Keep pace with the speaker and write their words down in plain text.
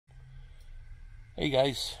Hey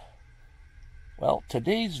guys, well,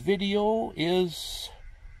 today's video is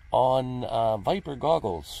on Viper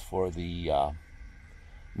goggles for the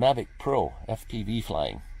Mavic Pro FPV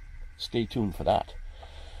flying. Stay tuned for that.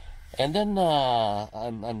 And then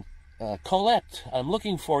Colette, I'm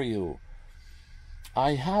looking for you.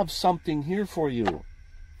 I have something here for you.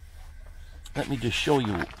 Let me just show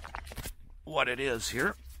you what it is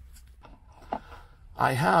here.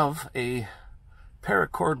 I have a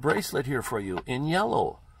paracord bracelet here for you in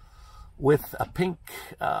yellow with a pink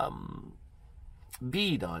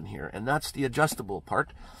bead on here, and that's the adjustable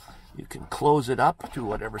part. You can close it up to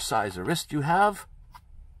whatever size of wrist you have,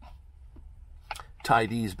 tie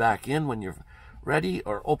these back in when you're ready,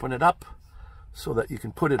 or open it up so that you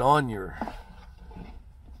can put it on your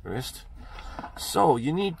wrist. So what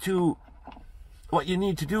you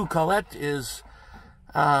need to do, Colette, is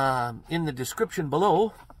in the description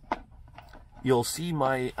below you'll see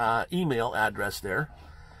my email address there,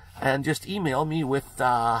 and just email me with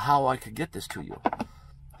how I could get this to you,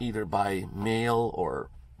 either by mail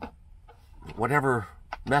or whatever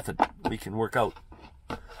method we can work out.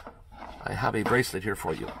 I have a bracelet here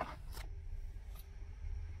for you.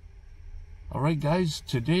 Alright guys,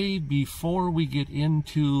 today before we get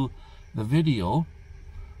into the video,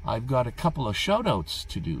 I've got a couple of shout outs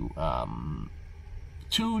to do.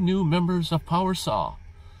 2 new members of PowerSaw.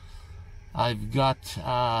 I've got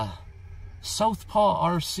Southpaw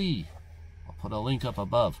RC. I'll put a link up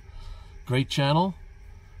above. Great channel.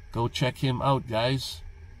 Go check him out, guys.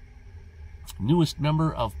 Newest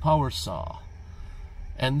member of PowerSaw.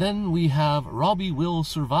 And then we have Robbie Will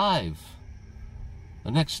Survive,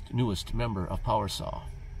 the next newest member of PowerSaw.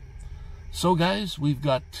 So guys, we've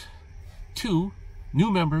got 2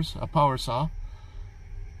 new members of PowerSaw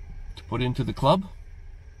to put into the club.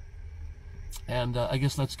 And I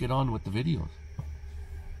guess let's get on with the videos.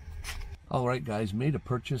 Alright guys, made a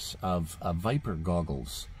purchase of Viper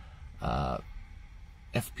goggles,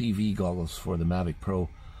 FPV goggles for the Mavic Pro.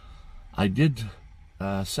 I did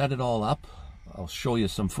set it all up. I'll show you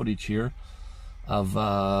some footage here of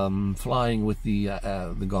flying with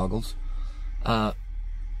the goggles.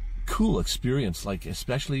 Cool experience, like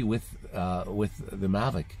especially with the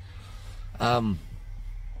Mavic.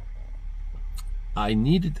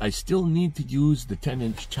 I still need to use the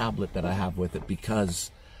 10-inch tablet that I have with it,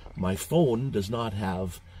 because my phone does not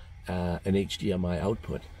have an HDMI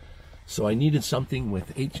output. So I needed something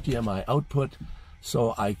with HDMI output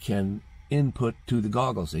so I can input to the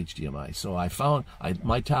goggles HDMI. So I found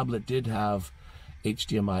my tablet did have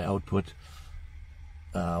HDMI output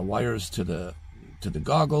wires to the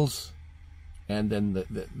goggles, and then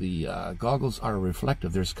the goggles are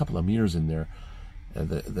reflective. There's a couple of mirrors in there.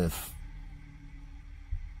 The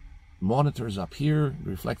monitor's up here,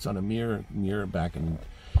 reflects on a mirror back, and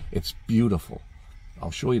it's beautiful. I'll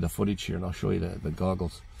show you the footage here, and I'll show you the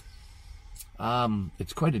goggles.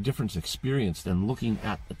 It's quite a different experience than looking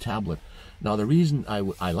at the tablet. Now the reason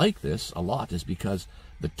I like this a lot is because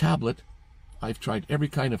the tablet, I've tried every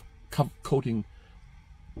kind of coating.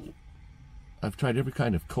 I've tried every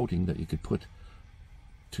kind of coating that you could put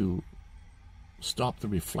to stop the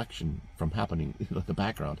reflection from happening in the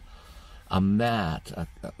background. A mat,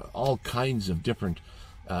 all kinds of different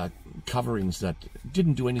coverings that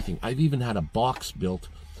didn't do anything. I've even had a box built,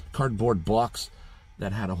 cardboard box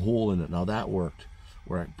that had a hole in it. Now that worked,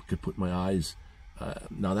 where I could put my eyes.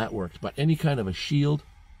 Now that worked. But any kind of a shield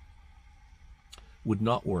would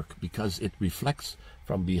not work, because it reflects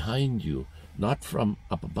from behind you, not from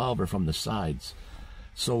up above or from the sides.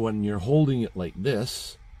 So when you're holding it like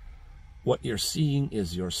this, what you're seeing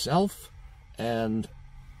is yourself, and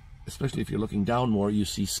especially if you're looking down more, you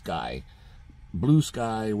see sky, blue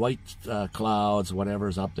sky, white clouds,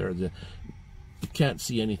 whatever's up there. You can't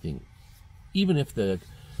see anything. Even if the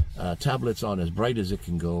tablet's on as bright as it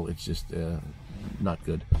can go, it's just not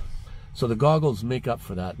good. So the goggles make up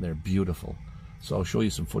for that, and they're beautiful. So I'll show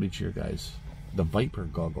you some footage here, guys. The Viper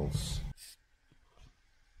goggles.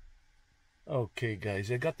 Okay,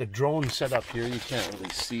 guys, I got the drone set up here. You can't really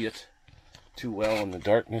see it too well in the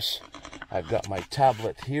darkness. I've got my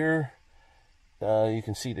tablet here. You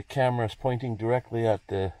can see the camera is pointing directly at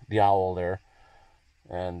the owl there,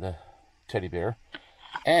 and the teddy bear.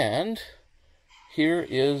 And here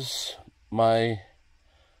is my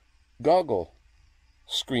goggle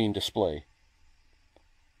screen display,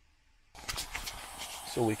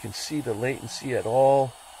 so we can see the latency at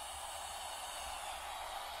all.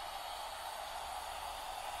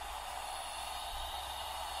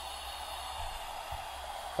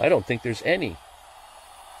 I don't think there's any.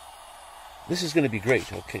 This is going to be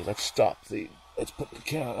great. Okay, let's put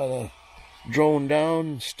the drone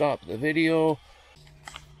down, stop the video.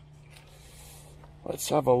 Let's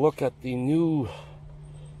have a look at the new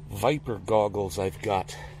Viper goggles I've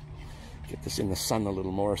got. Get this in the sun a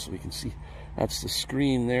little more so we can see. That's the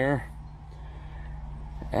screen there.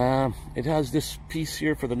 It has this piece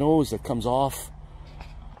here for the nose that comes off.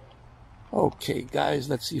 Okay guys,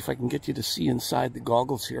 let's see if I can get you to see inside the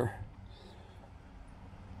goggles here.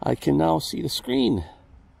 I can now see the screen,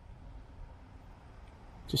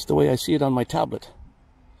 just the way I see it on my tablet.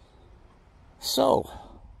 So,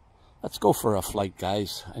 let's go for a flight,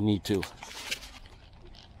 guys. I need to.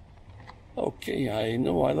 Okay, I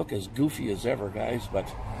know I look as goofy as ever, guys, but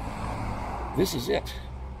this is it.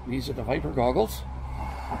 These are the Viper goggles.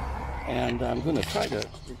 And I'm going to try to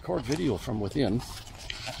record video from within.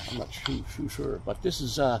 I'm not too sure, but this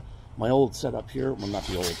is my old setup here. Well, not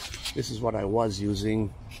the old. This is what I was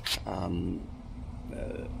using, the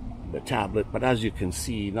tablet. But as you can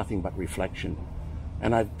see, nothing but reflection.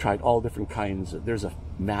 And I've tried all different kinds. There's a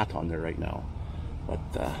mat on there right now.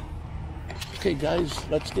 But okay, guys,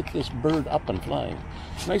 let's get this bird up and flying.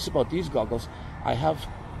 What's nice about these goggles, I have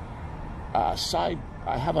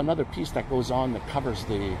I have another piece that goes on that covers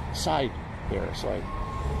the side there, so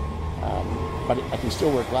but I can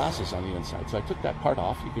still wear glasses on the inside. So I took that part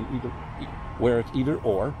off. You can either wear it either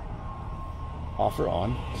or, off or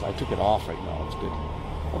on. So I took it off right now. It's good.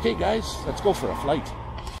 Okay, guys, let's go for a flight.